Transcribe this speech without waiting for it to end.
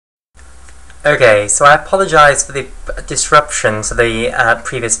Okay, so I apologise for the disruption to the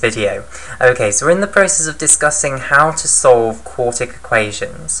previous video. Okay, so we're in the process of discussing how to solve quartic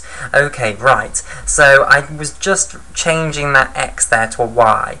equations. Okay, right, so I was just changing that x there to a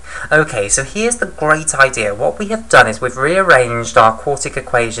y. Okay, so here's the great idea. What we have done is we've rearranged our quartic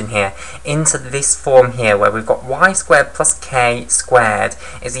equation here into this form here, where we've got y squared plus k squared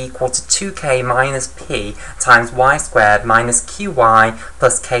is equal to 2k minus p times y squared minus qy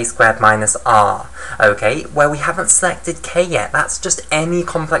plus k squared minus r. Okay, where we haven't selected k yet. That's just any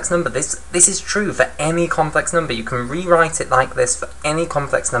complex number. This is true for any complex number. You can rewrite it like this for any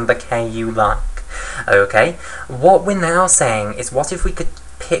complex number k you like. Okay, what we're now saying is, what if we could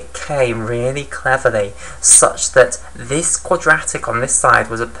pick k really cleverly such that this quadratic on this side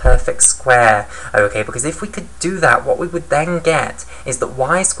was a perfect square? Okay, because if we could do that, what we would then get is that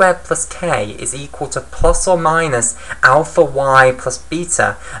y squared plus k is equal to plus or minus alpha y plus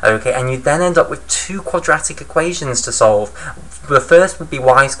beta. Okay, and you then end up with two quadratic equations to solve. The first would be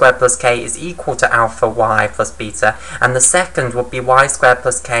y squared plus k is equal to alpha y plus beta, and the second would be y squared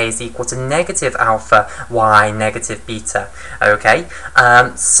plus k is equal to negative alpha y negative beta. Okay,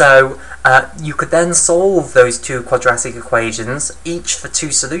 so you could then solve those two quadratic equations, each for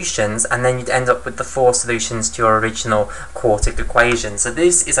two solutions, and then you'd end up with the four solutions to your original quartic equation. So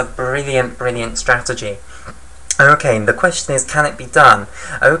this is a brilliant strategy. Okay, the question is, can it be done?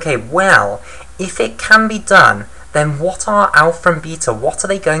 Okay, well, if it can be done, then what are alpha and beta? What are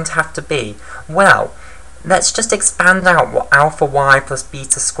they going to have to be? Well, let's just expand out what alpha y plus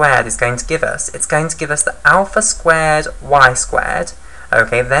beta squared is going to give us. It's going to give us the alpha squared y squared.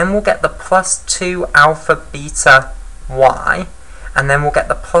 Okay, then we'll get the plus 2 alpha beta y, and then we'll get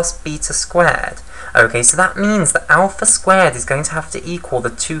the plus beta squared. Okay, so that means that alpha squared is going to have to equal the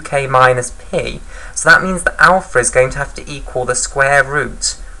 2k minus p. So that means that alpha is going to have to equal the square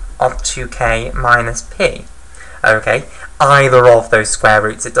root of 2k minus p. Okay, either of those square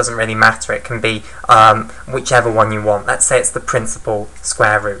roots, it doesn't really matter. It can be whichever one you want. Let's say it's the principal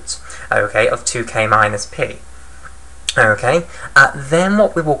square root, okay, of 2k minus p. Okay, then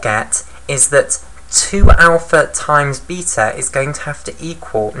what we will get is that 2 alpha times beta is going to have to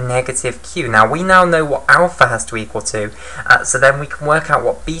equal negative q. Now, we now know what alpha has to equal to, so then we can work out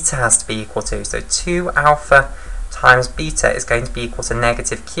what beta has to be equal to. So 2 alpha times beta is going to be equal to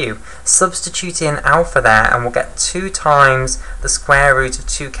negative q. Substitute in alpha there, and we'll get 2 times the square root of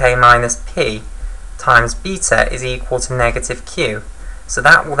 2k minus p times beta is equal to negative q. So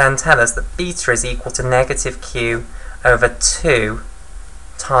that will then tell us that beta is equal to negative q over 2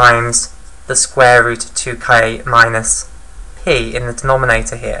 times the square root of 2k minus p in the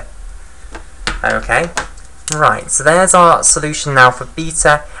denominator here. Okay, right, so there's our solution now for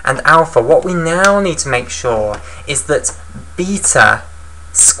beta and alpha. What we now need to make sure is that beta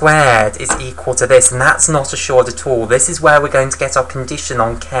squared is equal to this, and that's not assured at all. This is where we're going to get our condition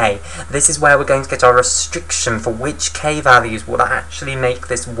on k. This is where we're going to get our restriction for which k values will actually make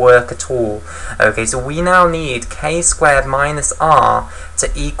this work at all. Okay, so we now need k squared minus r to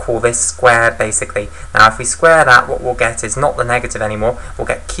equal this square, basically. Now, if we square that, what we'll get is not the negative anymore. We'll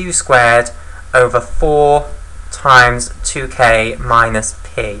get q squared over 4 times 2k minus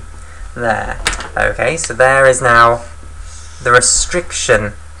p. There. Okay, so there is now the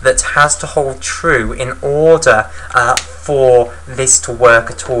restriction that has to hold true in order for this to work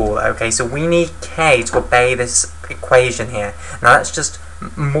at all. Okay, so we need k to obey this equation here. Now let's just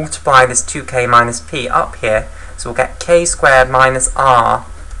multiply this 2k minus p up here. So we'll get k squared minus r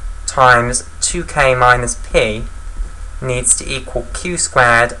times 2k minus p needs to equal q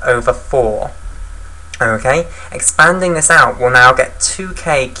squared over 4. Okay, expanding this out, we'll now get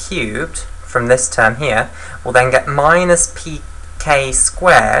 2k cubed from this term here. We'll then get minus pk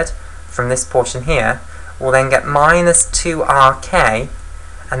squared from this portion here. We'll then get minus 2rk,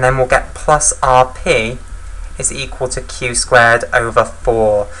 and then we'll get plus rp is equal to q squared over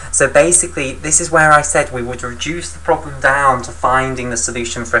 4. So basically, this is where I said we would reduce the problem down to finding the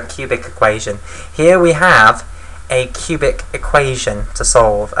solution for a cubic equation. Here we have a cubic equation to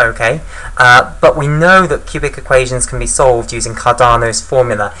solve, okay? But we know that cubic equations can be solved using Cardano's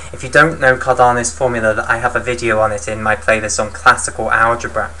formula. If you don't know Cardano's formula, I have a video on it in my playlist on classical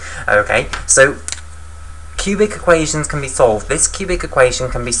algebra, okay? So cubic equations can be solved. This cubic equation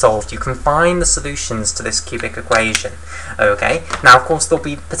can be solved. You can find the solutions to this cubic equation, okay? Now, of course, there'll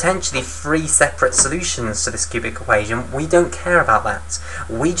be potentially 3 separate solutions to this cubic equation. We don't care about that.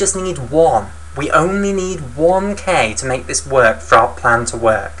 We just need one. we only need one k to make this work for our plan to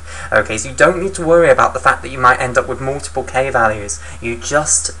work. Okay, so you don't need to worry about the fact that you might end up with multiple k values. You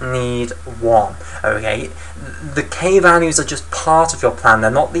just need one. Okay, the k values are just part of your plan.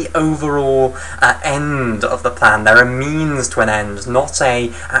 They're not the overall end of the plan. They're a means to an end, not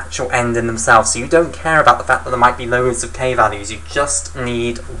a actual end in themselves. So you don't care about the fact that there might be loads of k values. You just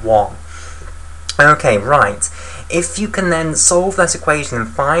need one. Okay, right. If you can then solve that equation and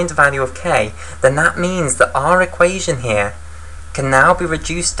find the value of k, then that means that our equation here can now be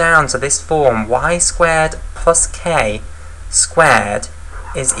reduced down to this form: y squared plus k squared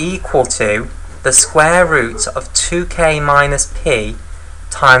is equal to the square root of 2k minus p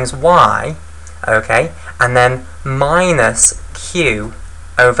times y, okay, and then minus q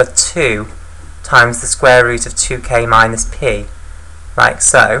over 2 times the square root of 2k minus p, like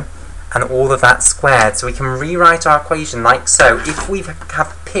so, and all of that squared. So we can rewrite our equation like so. If we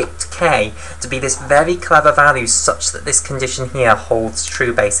have picked k to be this very clever value such that this condition here holds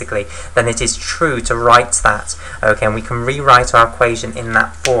true basically, then it is true to write that. Okay, and we can rewrite our equation in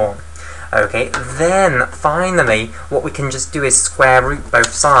that form. Okay, then finally what we can just do is square root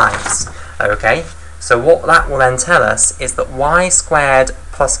both sides. Okay, so what that will then tell us is that y squared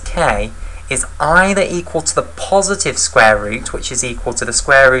plus k is either equal to the positive square root, which is equal to the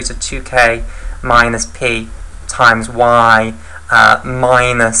square root of 2k minus p times y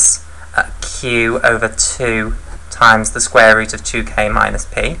minus q over 2 times the square root of 2k minus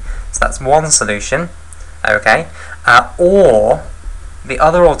p. So that's one solution. Okay, or the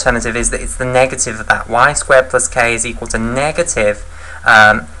other alternative is that it's the negative of that. Y squared plus k is equal to negative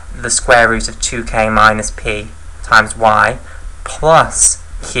the square root of 2k minus p times y plus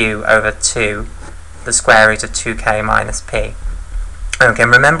q over 2, the square root of 2k minus p. Okay,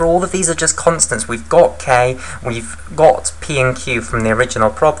 and remember all of these are just constants. We've got k, we've got p and q from the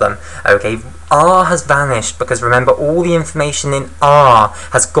original problem. Okay, r has vanished because remember all the information in r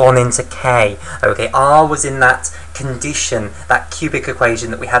has gone into k. Okay, r was in that condition, that cubic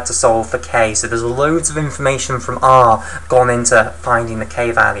equation that we had to solve for k, so there's loads of information from r gone into finding the k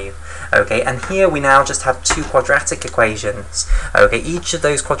value. Okay, and here we now just have two quadratic equations. Okay, each of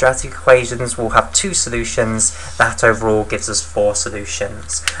those quadratic equations will have two solutions. That overall gives us 4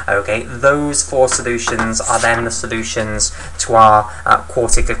 solutions. Okay, those 4 solutions are then the solutions to our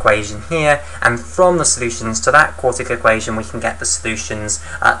quartic equation here, and from the solutions to that quartic equation we can get the solutions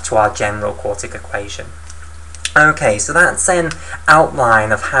to our general quartic equation. Okay, so that's an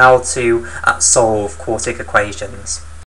outline of how to solve quartic equations.